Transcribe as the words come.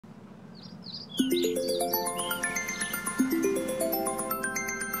Good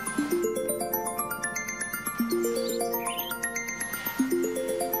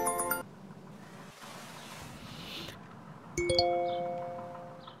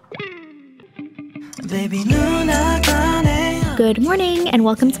morning and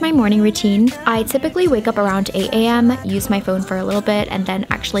welcome to my morning routine. I typically wake up around 8 a.m., use my phone for a little bit, and then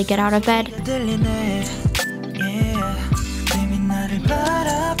actually get out of bed.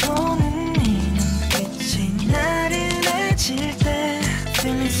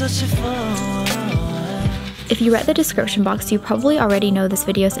 If you read the description box, you probably already know this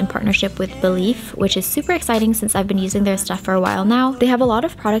video is in partnership with Belief, which is super exciting since I've been using their stuff for a while now. They have a lot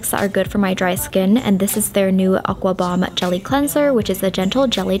of products that are good for my dry skin, and this is their new Aqua Bomb Jelly Cleanser, which is a gentle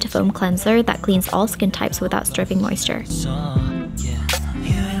jelly to foam cleanser that cleans all skin types without stripping moisture.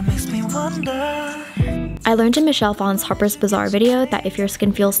 I learned in Michelle Phan's Harper's Bazaar video that if your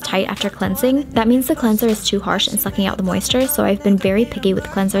skin feels tight after cleansing, that means the cleanser is too harsh in sucking out the moisture, so I've been very picky with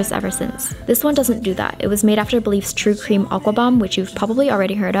cleansers ever since. This one doesn't do that. It was made after Belief's True Cream Aqua Bomb, which you've probably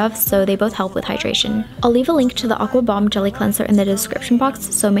already heard of, so they both help with hydration. I'll leave a link to the Aqua Bomb Jelly Cleanser in the description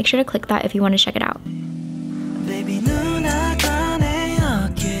box, so make sure to click that if you want to check it out.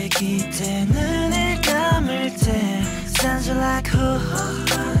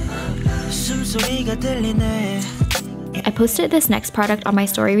 I posted this next product on my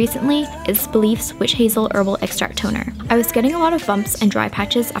story recently. It's Belief's Witch Hazel Herbal Extract Toner. I was getting a lot of bumps and dry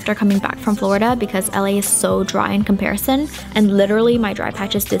patches after coming back from Florida because LA is so dry in comparison, and literally my dry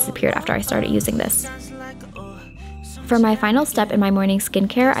patches disappeared after I started using this. For my final step in my morning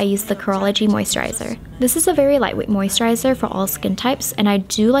skincare, I use the Curology Moisturizer. This is a very lightweight moisturizer for all skin types, and I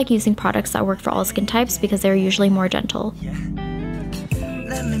do like using products that work for all skin types because they're usually more gentle.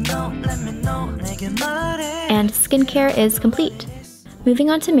 And skincare is complete. Moving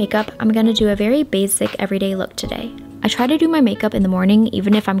on to makeup, I'm gonna do a very basic everyday look today. I try to do my makeup in the morning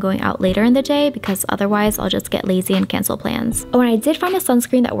even if I'm going out later in the day because otherwise I'll just get lazy and cancel plans. Oh, and I did find a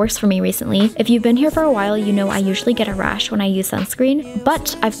sunscreen that works for me recently. If you've been here for a while, you know I usually get a rash when I use sunscreen,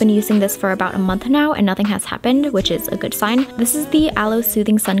 but I've been using this for about a month now and nothing has happened, which is a good sign. This is the Aloe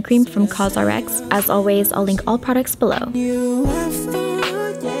Soothing Sun Cream from CosRx. As always, I'll link all products below.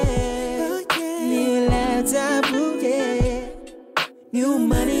 New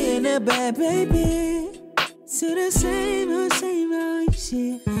money in a bad baby. To the same old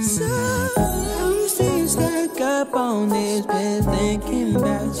shit. So I'm still stuck up on this bed thinking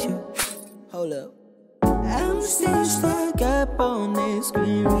about you. Hold up. I'm still stuck up on this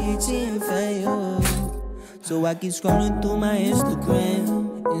screen reaching for you. So I keep scrolling through my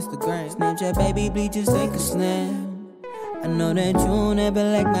Instagram. Snapchat baby, please just take a snap. I know that you never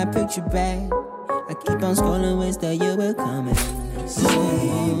like my picture back. I keep on scrolling, wish that you were coming. So,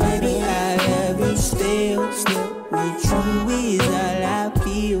 baby, I love you still. With you is all I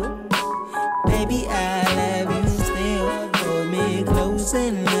feel. Baby, I love you still. Hold me close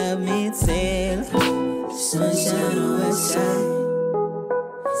and love me till. Sunshine on my side,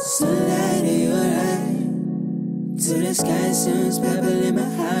 sunlight in your eye. To the sky turns purple and my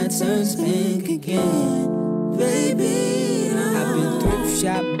heart turns pink again. Baby, I've been thrift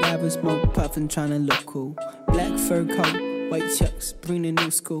shop, dabber, smoke, puffin', tryna look cool. Black fur coat, white chucks, bring the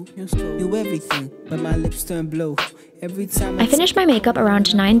new school. Do everything, but my lips turn blue. Every time I finish my makeup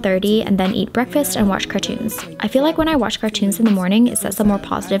around 9:30 and then eat breakfast and watch cartoons. I feel like when I watch cartoons in the morning, it sets a more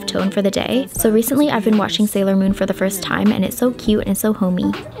positive tone for the day. So recently I've been watching Sailor Moon for the first time and it's so cute and so homey.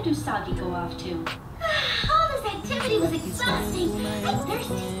 Where did Usagi go off to? All this activity was exhausting. I'm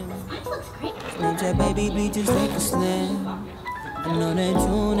thirsty. This pipe looks great. Snapchat baby, please just take a snap. I know that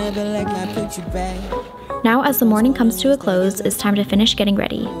you never like my picture back. Now, as the morning comes to a close, it's time to finish getting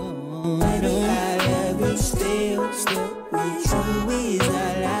ready.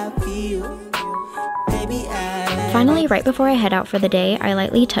 Finally, right before I head out for the day, I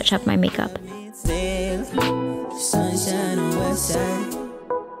lightly touch up my makeup.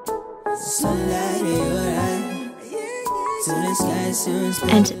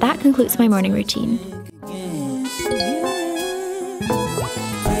 And that concludes my morning routine.